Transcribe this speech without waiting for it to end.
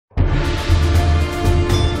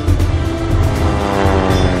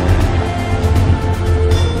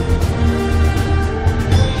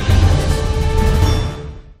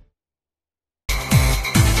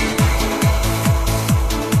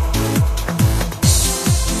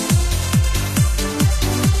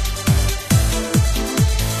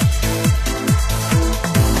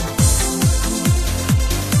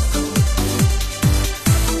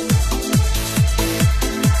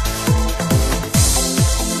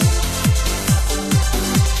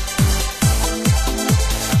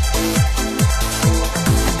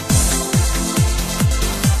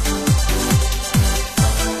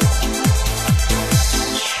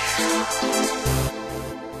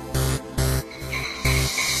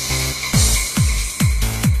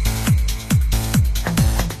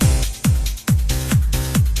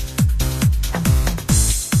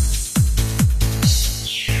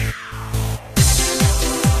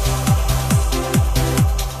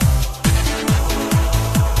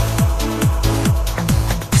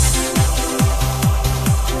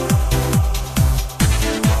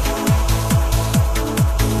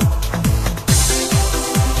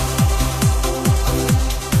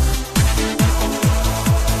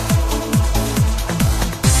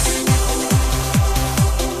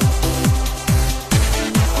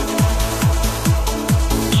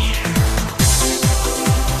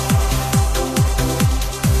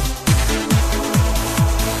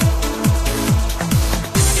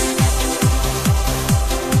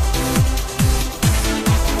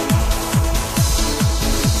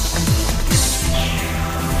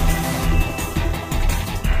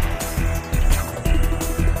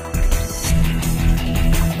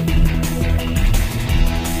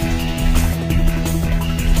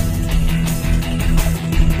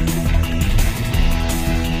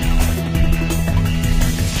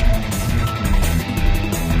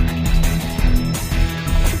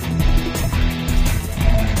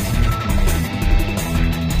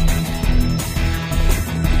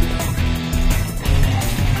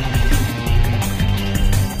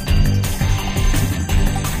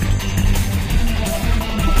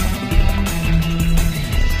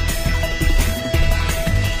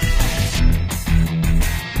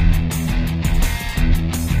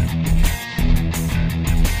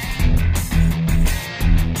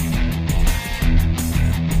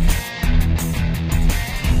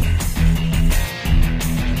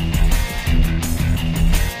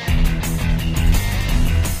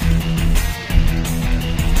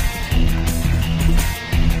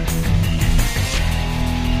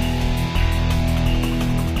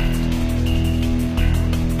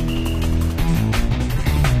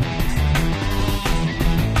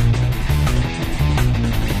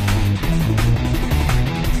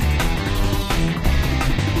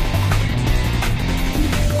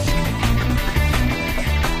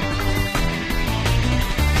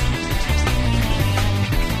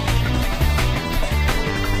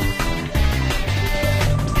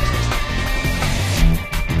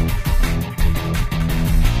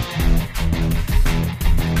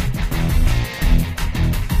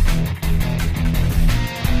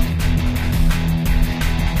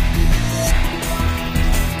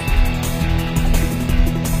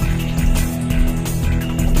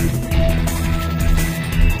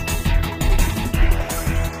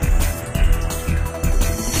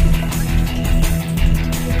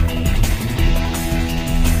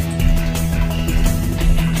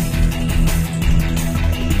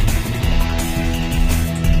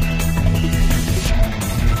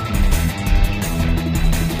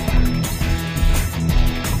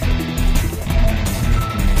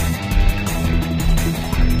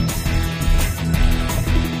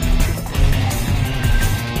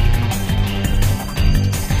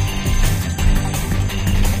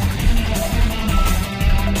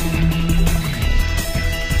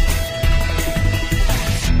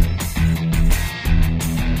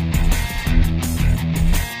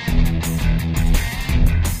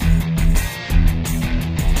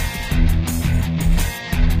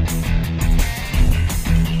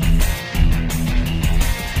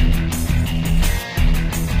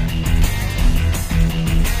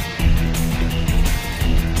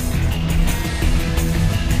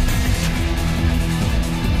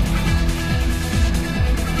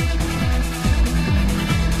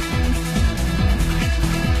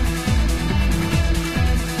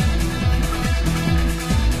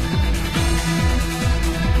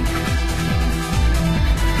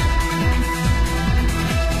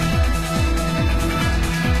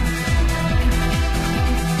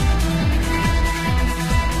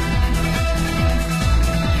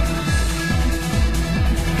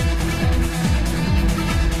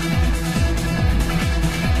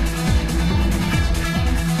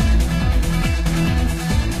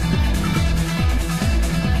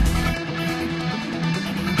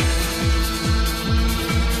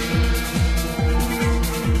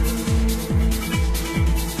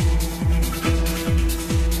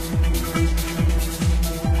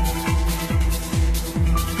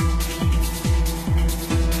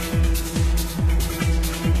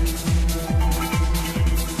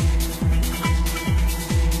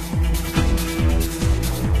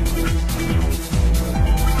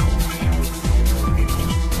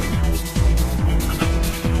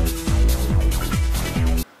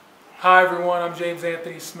Hi everyone, I'm James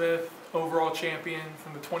Anthony Smith, overall champion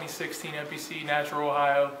from the 2016 NPC Natural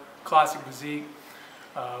Ohio Classic Physique.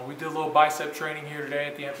 We did a little bicep training here today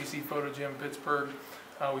at the NPC Photo Gym in Pittsburgh.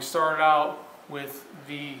 We started out with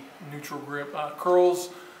the neutral grip curls.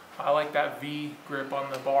 I like that V grip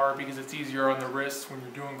on the bar because it's easier on the wrists when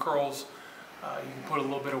you're doing curls. You can put a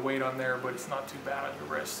little bit of weight on there, but it's not too bad on your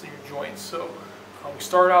wrists and your joints. So we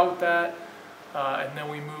started out with that. And then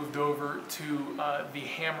we moved over to the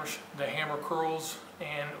hammer curls,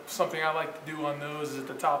 and something I like to do on those is at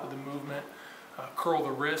the top of the movement, curl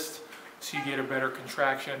the wrist so you get a better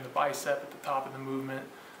contraction in the bicep at the top of the movement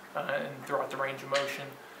and throughout the range of motion.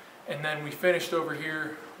 And then we finished over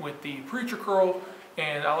here with the preacher curl,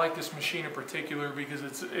 and I like this machine in particular because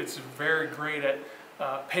it's very great at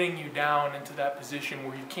pinning you down into that position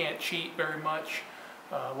where you can't cheat very much.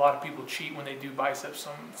 A lot of people cheat when they do biceps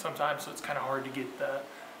sometimes, so it's kind of hard to get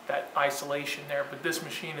that isolation there. But this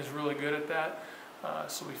machine is really good at that.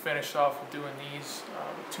 So we finished off with doing these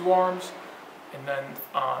with 2 arms, and then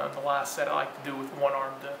on the last set I like to do with 1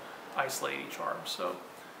 arm to isolate each arm. So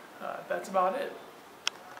that's about it.